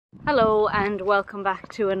Hello and welcome back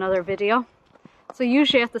to another video. So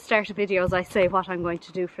usually at the start of videos I say what I'm going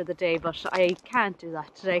to do for the day, but I can't do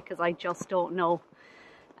that today because I just don't know.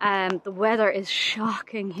 The weather is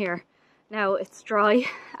shocking here. Now it's dry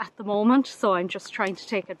at the moment, so I'm just trying to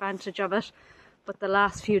take advantage of it. But the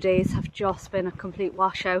last few days have just been a complete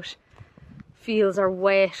washout. Fields are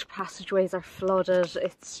wet, passageways are flooded.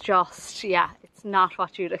 It's just, yeah, it's not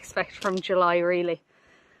what you'd expect from July really.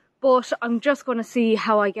 But I'm just going to see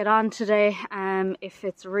how I get on today. If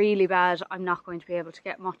it's really bad, I'm not going to be able to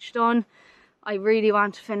get much done. I really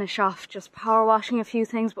want to finish off just power washing a few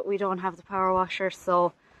things, but we don't have the power washer,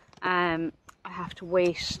 so I have to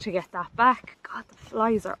wait to get that back. God, the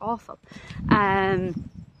flies are awful. But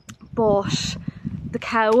the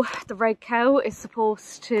cow, the red cow, is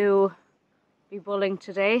supposed to be bulling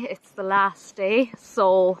today. It's the last day,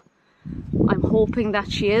 so I'm hoping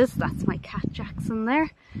that she is. That's my cat Jackson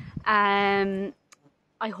there.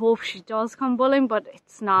 I hope she does come bulling, but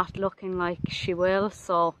it's not looking like she will,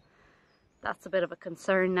 so that's a bit of a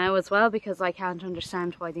concern now as well, because I can't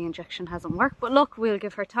understand why the injection hasn't worked. But look, we'll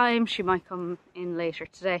give her time. She might come in later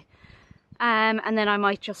today. And then I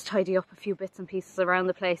might just tidy up a few bits and pieces around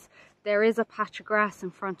the place. There is a patch of grass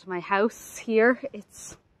in front of my house here.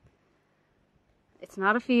 It's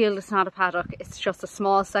not a field, it's not a paddock, it's just a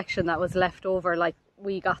small section that was left over. Like,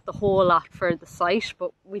 we got the whole lot for the site,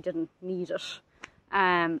 but we didn't need it.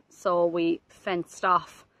 So we fenced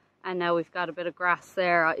off, and now we've got a bit of grass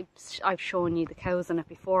there. I've shown you the cows in it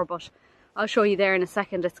before, but I'll show you there in a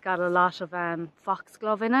second. It's got a lot of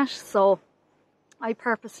foxglove in it, so I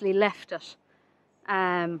purposely left it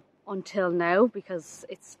until now, because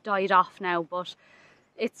it's died off now, but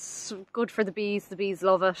it's good for the bees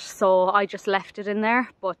love it, so I just left it in there.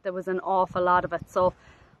 But there was an awful lot of it, so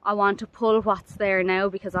I want to pull what's there now,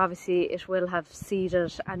 because obviously it will have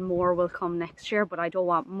seeded and more will come next year, but I don't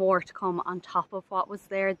want more to come on top of what was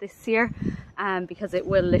there this year, because it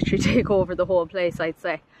will literally take over the whole place, I'd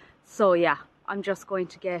say. So yeah, I'm just going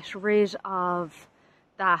to get rid of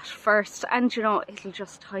that first, and you know, it'll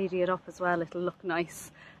just tidy it up as well. It'll look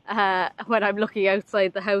nice when I'm looking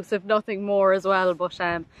outside the house, if nothing more as well. But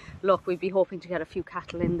look, we'd be hoping to get a few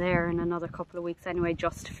cattle in there in another couple of weeks anyway,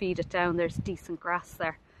 just to feed it down. There's decent grass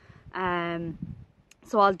there.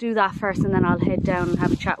 So I'll do that first, and then I'll head down and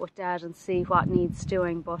have a chat with Dad and see what needs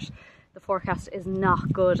doing. But the forecast is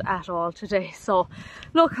not good at all today, so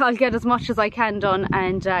look, I'll get as much as I can done,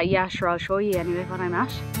 and yeah, sure, I'll show you anyway what I'm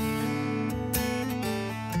at.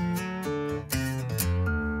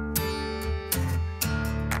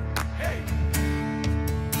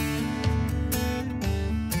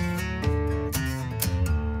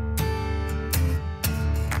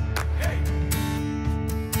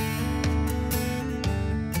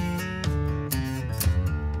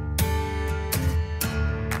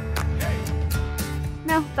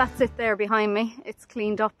 Now that's it there behind me. It's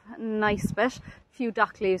cleaned up a nice bit. A few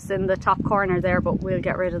dock leaves in the top corner there, but we'll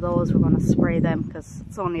get rid of those. We're going to spray them because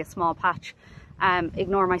it's only a small patch.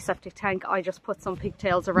 Ignore my septic tank. I just put some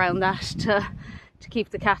pigtails around that to keep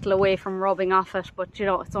the cattle away from rubbing off it. But you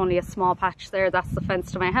know, it's only a small patch there. That's the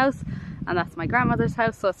fence to my house, and that's my grandmother's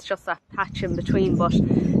house, so it's just that patch in between. But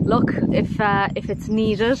look, if it's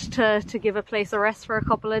needed to give a place a rest for a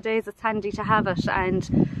couple of days, it's handy to have it.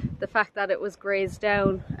 And the fact that it was grazed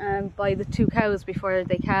down by the two cows before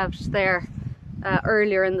they calved there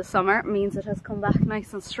earlier in the summer means it has come back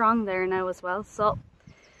nice and strong there now as well. So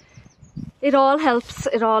it all helps,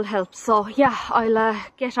 it all helps. So yeah, I'll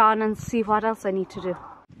get on and see what else I need to do.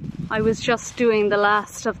 I was just doing the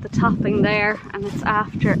last of the topping there, and it's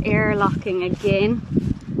after airlocking again,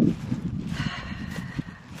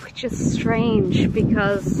 which is strange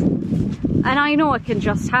because, and I know it can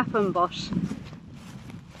just happen, but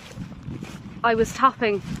I was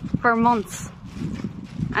topping for months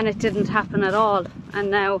and it didn't happen at all,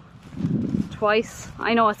 and now twice.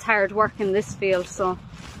 I know it's hard work in this field, so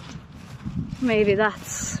maybe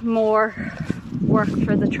that's more work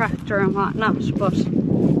for the tractor and whatnot, but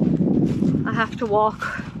I have to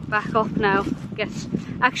walk back up now.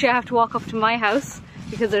 Actually I have to walk up to my house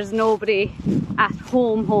because there's nobody at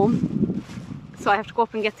home, so I have to go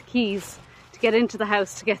up and get the keys to get into the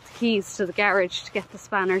house, to get the keys to the garage, to get the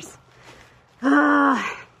spanners.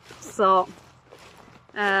 So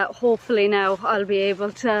hopefully now I'll be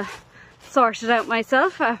able to sort it out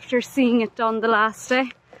myself after seeing it done the last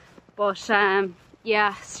day. But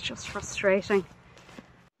yeah, it's just frustrating.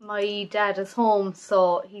 My dad is home,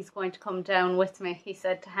 so he's going to come down with me. He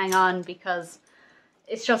said to hang on because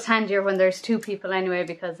it's just handier when there's two people anyway,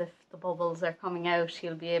 because if the bubbles are coming out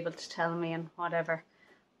he'll be able to tell me and whatever.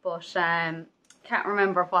 But Can't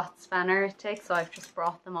remember what spanner it takes, so I've just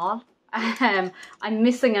brought them all. I'm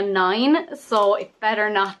missing a 9, so it better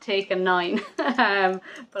not take a 9.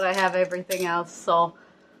 But I have everything else, so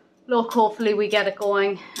look, hopefully we get it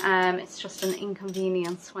going. It's just an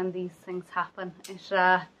inconvenience when these things happen. It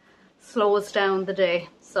slows down the day,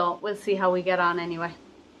 so we'll see how we get on anyway.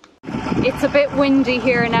 It's a bit windy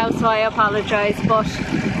here now, so I apologise, but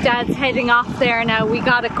Dad's heading off there now. We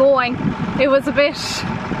got it going. It was a bit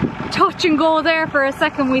touch and go there for a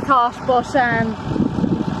second, we thought, but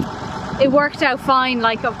it worked out fine.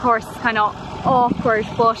 Like, of course, it's kind of awkward,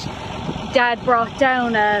 but Dad brought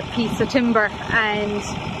down a piece of timber, and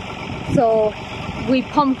so we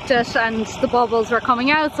pumped it and the bubbles were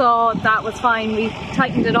coming out, so that was fine. We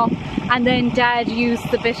tightened it up, and then Dad used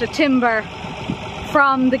the bit of timber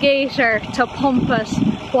from the gator to pump it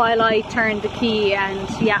while I turned the key, and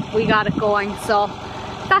yeah, we got it going. So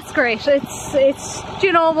that's great. It's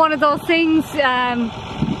you know, one of those things,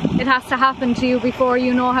 it has to happen to you before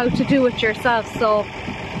you know how to do it yourself. So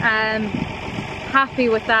happy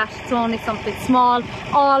with that. It's only something small.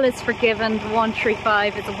 All is forgiven. The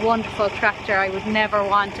 135 is a wonderful tractor. I would never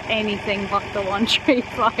want anything but the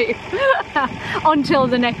 135 until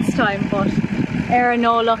the next time, but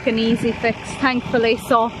no luck, an easy fix thankfully.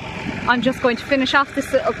 So I'm just going to finish off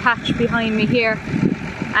this little patch behind me here,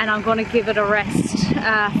 and I'm going to give it a rest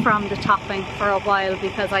from the topping for a while,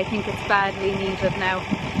 because I think it's badly needed now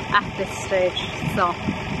at this stage. So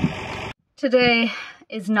today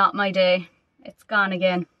is not my day. It's gone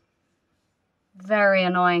again. Very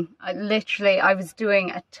annoying. I was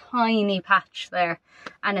doing a tiny patch there,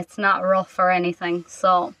 and it's not rough or anything,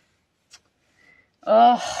 so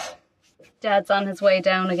Dad's on his way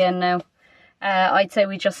down again now. I'd say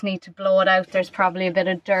we just need to blow it out. There's probably a bit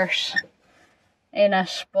of dirt in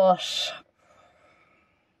it, but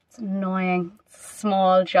it's annoying. It's a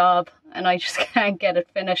small job and I just can't get it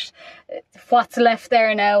finished. What's left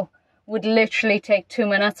there now would literally take 2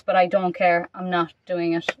 minutes, but I don't care. I'm not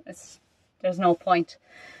doing it. There's no point.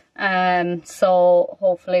 So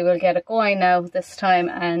hopefully we'll get it going now this time,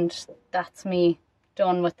 and that's me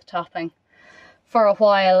done with the topping for a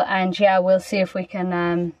while. And yeah, we'll see if we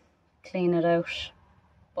can clean it out,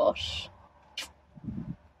 but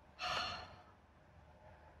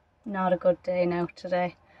not a good day now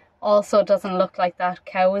today. Also, it doesn't look like that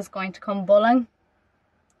cow is going to come bulling,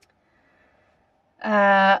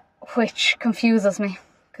 which confuses me,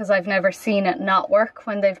 because I've never seen it not work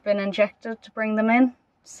when they've been injected to bring them in.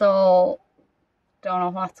 So don't know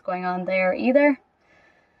what's going on there either.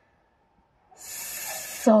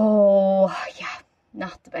 So yeah,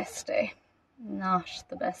 not the best day. Not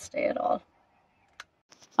the best day at all.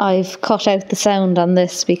 I've cut out the sound on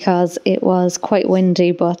this because it was quite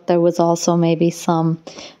windy, but there was also maybe some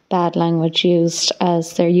bad language used,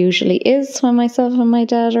 as there usually is when myself and my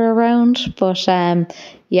dad are around. But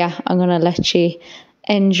yeah, I'm going to let you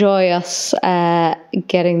enjoy us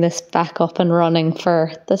getting this back up and running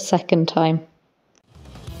for the second time.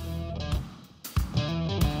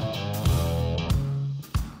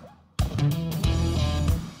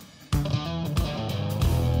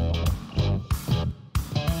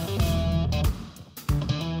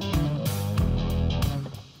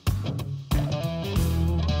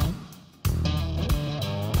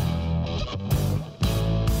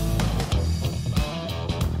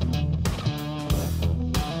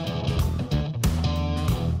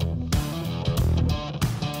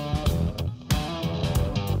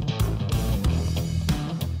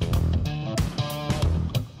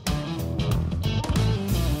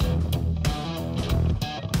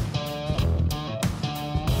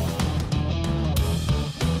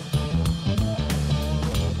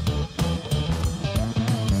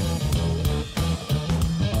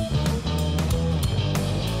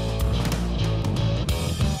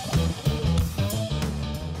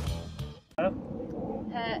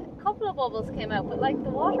 A couple of bubbles came out, but like the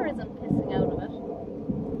water isn't pissing out of it.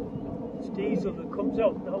 It's diesel that comes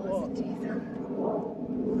out, no water. It's diesel.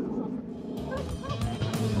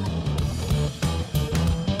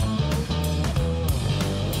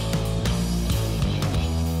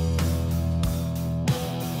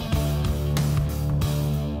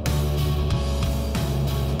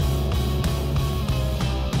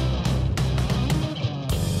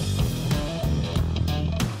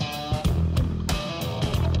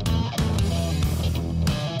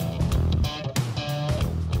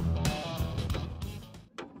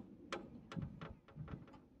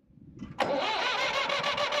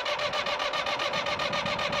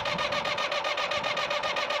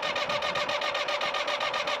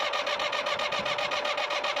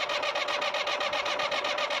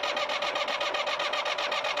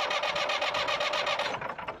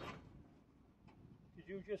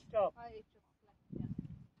 just stopped. I just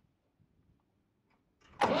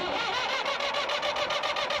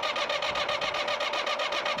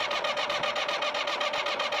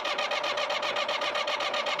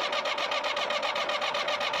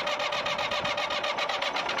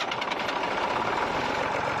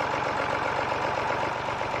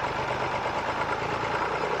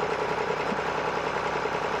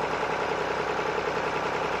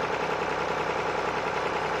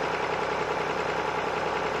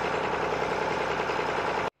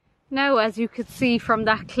Now, as you could see from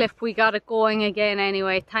that clip, we got it going again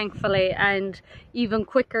anyway, thankfully, and even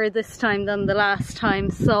quicker this time than the last time.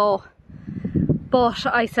 So, but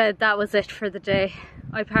I said that was it for the day.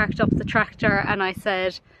 I parked up the tractor and I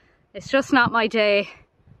said, it's just not my day.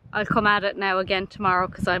 I'll come at it now again tomorrow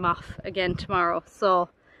because I'm off again tomorrow. So,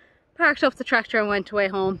 parked up the tractor and went away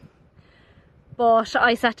home. But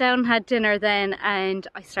I sat down and had dinner then, and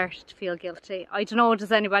I started to feel guilty. I don't know,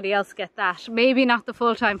 does anybody else get that? Maybe not the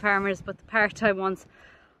full-time farmers, but the part-time ones.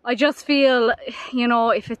 I just feel, you know,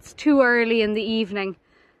 if it's too early in the evening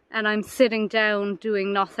and I'm sitting down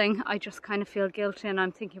doing nothing, I just kind of feel guilty, and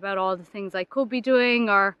I'm thinking about all the things I could be doing,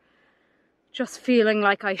 or just feeling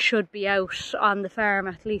like I should be out on the farm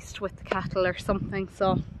at least with the cattle or something.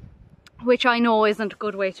 So, which I know isn't a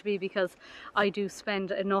good way to be because I do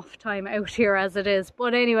spend enough time out here as it is.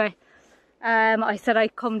 But anyway, I said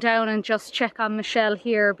I'd come down and just check on Michelle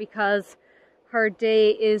here because her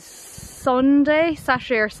day is Saturday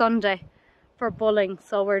or Sunday for bulling.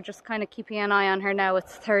 So we're just kind of keeping an eye on her now.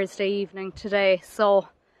 It's Thursday evening today. So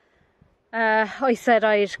I said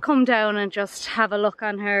I'd come down and just have a look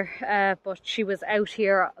on her, but she was out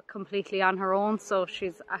here completely on her own, so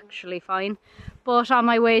she's actually fine. But on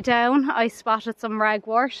my way down I spotted some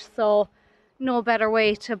ragwort, so no better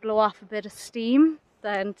way to blow off a bit of steam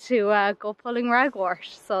than to go pulling ragwort.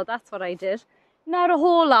 So that's what I did. Not a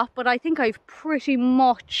whole lot, but I think I've pretty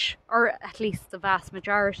much, or at least the vast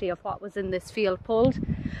majority of what was in this field pulled.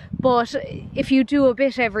 But if you do a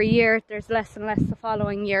bit every year, there's less and less the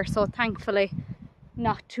following year, so thankfully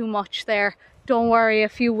not too much there. Don't worry, a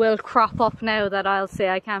few will crop up now that I'll say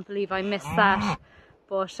I can't believe I missed that.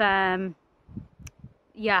 But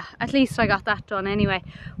yeah, at least I got that done anyway.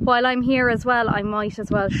 While I'm here as well, I might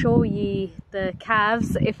as well show ye the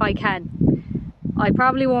calves if I can. I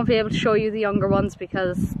probably won't be able to show you the younger ones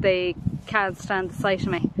because they can't stand the sight of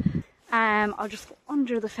me. I'll just go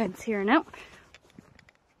under the fence here now.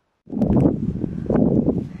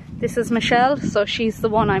 This is Michelle, so she's the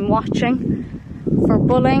one I'm watching for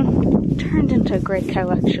bulling. Turned into a great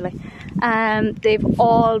cow actually. They've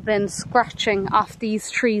all been scratching off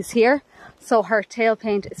these trees here, so her tail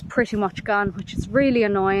paint is pretty much gone, which is really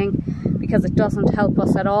annoying because it doesn't help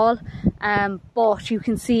us at all. But you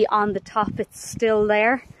can see on the top it's still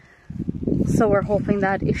there, so we're hoping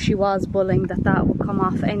that if she was bulling that will come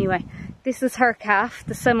off anyway. This is her calf,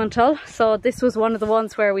 the Simmental. So this was one of the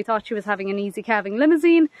ones where we thought she was having an easy calving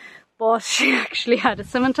limousine, but she actually had a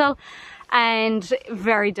Simmental, and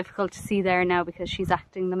very difficult to see there now because she's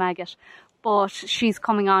acting the maggot. But she's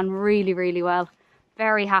coming on really, really well.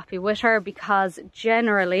 Very happy with her because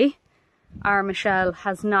generally our Michelle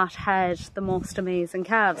has not had the most amazing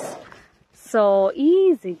calves. So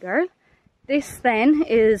easy girl. This then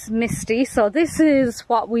is Misty. So this is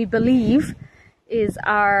what we believe is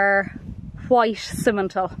our white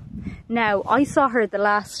Simmental. Now I saw her the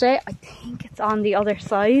last day. I think it's on the other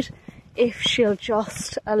side if she'll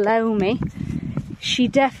just allow me. She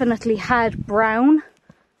definitely had brown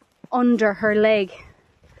under her leg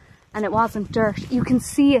and it wasn't dirt. You can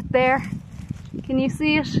see it there. Can you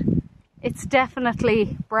see it? It's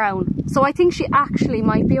definitely brown. So I think she actually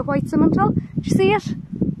might be a white Simmental. Do you see it?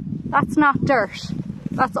 That's not dirt.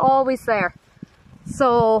 That's always there.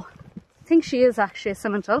 So I think she is actually a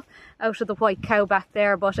Simmental out of the white cow back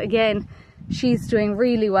there. But again, she's doing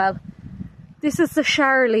really well. This is the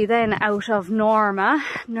Charlie then out of Norma,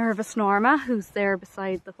 Nervous Norma, who's there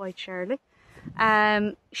beside the white Charlie.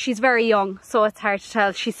 She's very young, so it's hard to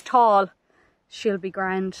tell. She's tall. She'll be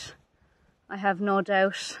grand, I have no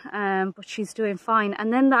doubt, but she's doing fine.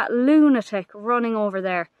 And then that lunatic running over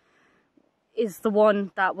there is the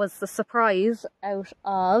one that was the surprise out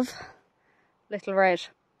of Little Red.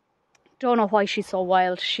 Don't know why she's so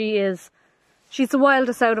wild. She's the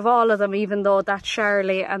wildest out of all of them, even though that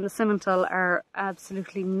Charlie and the Simmental are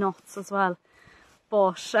absolutely nuts as well.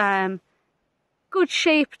 But good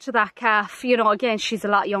shape to that calf. You know, again, she's a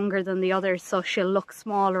lot younger than the others, so she'll look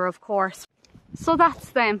smaller, of course. So that's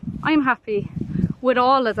them. I'm happy with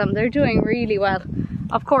all of them. They're doing really well.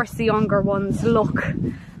 Of course, the younger ones look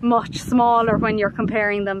much smaller when you're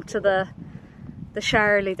comparing them to the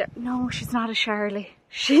Charlie. No, she's not a Charlie.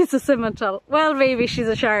 she's a Simmental. Well, maybe she's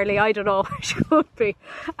a Charlie, I don't know. She could be.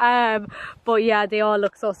 But yeah, they all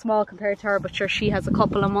look so small compared to her, but sure, she has a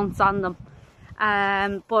couple of months on them.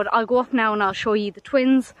 But I'll go up now and I'll show you the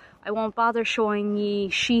twins. I won't bother showing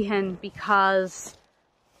you Sheehan because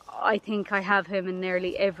I think I have him in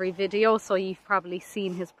nearly every video, so you've probably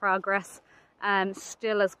seen his progress.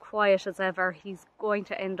 Still as quiet as ever. He's going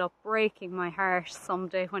to end up breaking my heart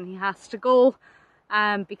someday when he has to go,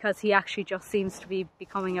 because he actually just seems to be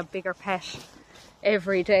becoming a bigger pet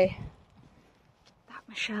every day. That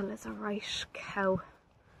Michelle is a right cow.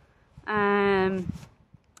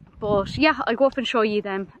 But yeah, I'll go up and show you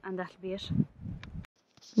them and that'll be it.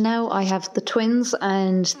 Now I have the twins,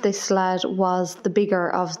 and this lad was the bigger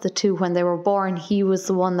of the two when they were born. He was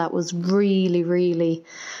the one that was really, really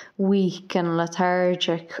weak and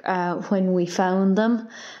lethargic when we found them.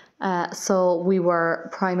 So we were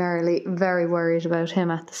primarily very worried about him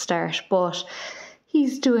at the start, but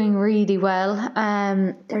he's doing really well.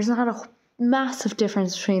 There's not a massive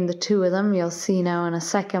difference between the two of them, you'll see now in a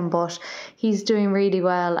second, but he's doing really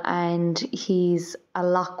well and he's a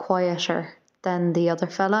lot quieter than the other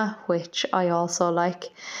fella, which I also like.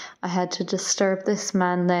 I had to disturb this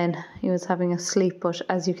man then. He was having a sleep, but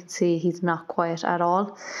as you can see, he's not quiet at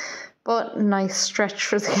all. But nice stretch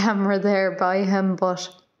for the camera there by him, but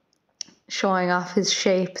showing off his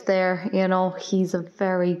shape there, you know, he's a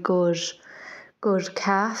very good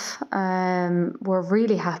calf. We're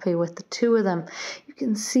really happy with the two of them. You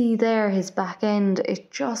can see there his back end,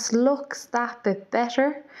 it just looks that bit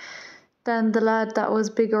better than the lad that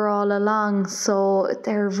was bigger all along, so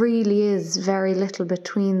there really is very little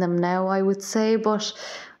between them now, I would say. But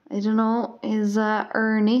I don't know, is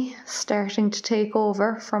Ernie starting to take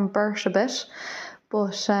over from Bert a bit?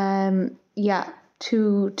 But yeah,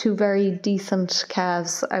 two very decent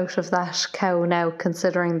calves out of that cow now,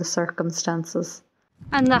 considering the circumstances.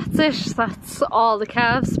 And that's it, that's all the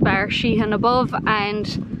calves bar Sheehan above,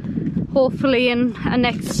 and hopefully in a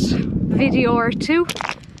next video or two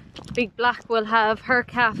Big Black will have her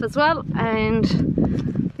calf as well,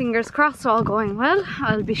 and fingers crossed, all going well,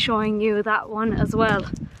 I'll be showing you that one as well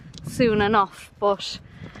soon enough. But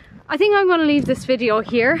I think I'm going to leave this video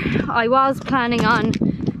here. I was planning on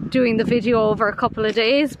doing the video over a couple of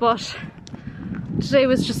days, but today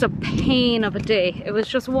was just a pain of a day. It was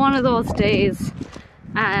just one of those days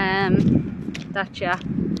that yeah,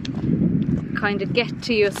 kind of get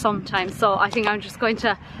to you sometimes. So I think I'm just going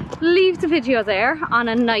to leave the video there on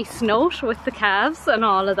a nice note with the calves and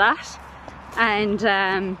all of that,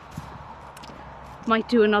 and might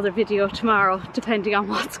do another video tomorrow depending on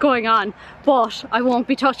what's going on, but I won't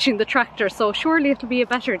be touching the tractor, so surely it'll be a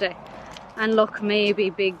better day. And look,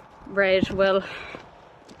 maybe Big Red will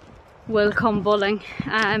come bulling.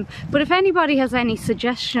 But if anybody has any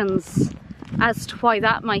suggestions as to why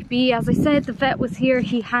that might be, as I said, the vet was here,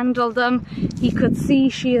 he handled them, he could see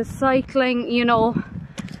she is cycling, you know,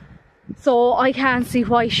 so I can't see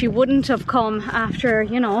why she wouldn't have come after,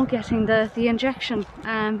 you know, getting the injection.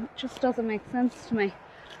 Just doesn't make sense to me.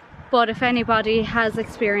 But if anybody has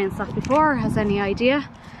experienced that before, has any idea,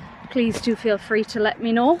 please do feel free to let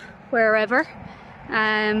me know wherever,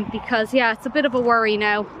 because yeah, it's a bit of a worry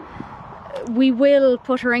now. We will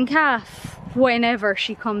put her in calf whenever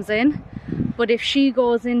she comes in, but if she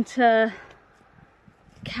goes into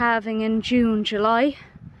calving in June, July,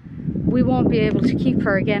 we won't be able to keep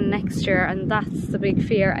her again next year, and that's the big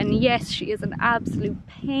fear. And yes, she is an absolute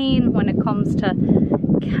pain when it comes to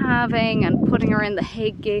calving and putting her in the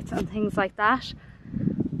hay gates and things like that,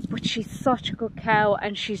 but she's such a good cow,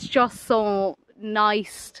 and she's just so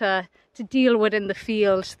nice to deal with in the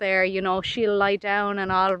field there, you know. She'll lie down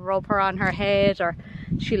and I'll rub her on her head, or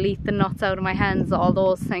she'll eat the nuts out of my hands, all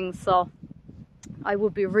those things. So I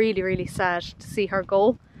would be really, really sad to see her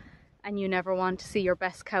go, and you never want to see your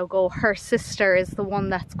best cow go. Her sister is the one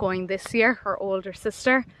that's going this year, her older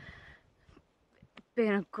sister.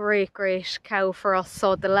 Been a great cow for us,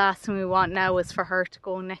 so the last thing we want now is for her to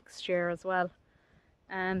go next year as well.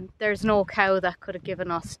 There's no cow that could have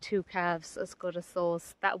given us two calves as good as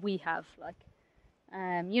those that we have. Like,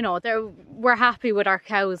 you know, we're happy with our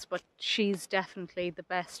cows, but she's definitely the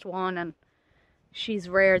best one, and she's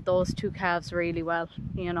reared those two calves really well,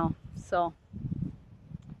 you know. So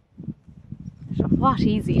I don't know what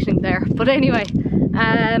he's eating there, but anyway,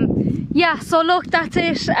 yeah, so look, that's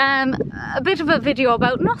it. A bit of a video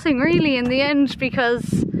about nothing really in the end,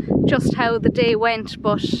 because just how the day went,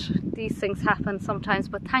 but these things happen sometimes.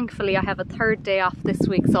 But thankfully I have a third day off this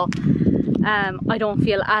week, so I don't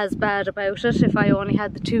feel as bad about it. If I only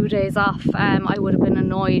had the 2 days off, I would have been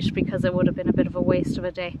annoyed because it would have been a bit of a waste of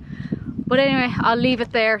a day. But anyway, I'll leave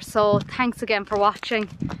it there. So thanks again for watching.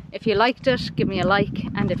 If you liked it, give me a like,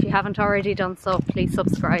 and if you haven't already done so, please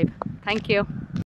subscribe. Thank you.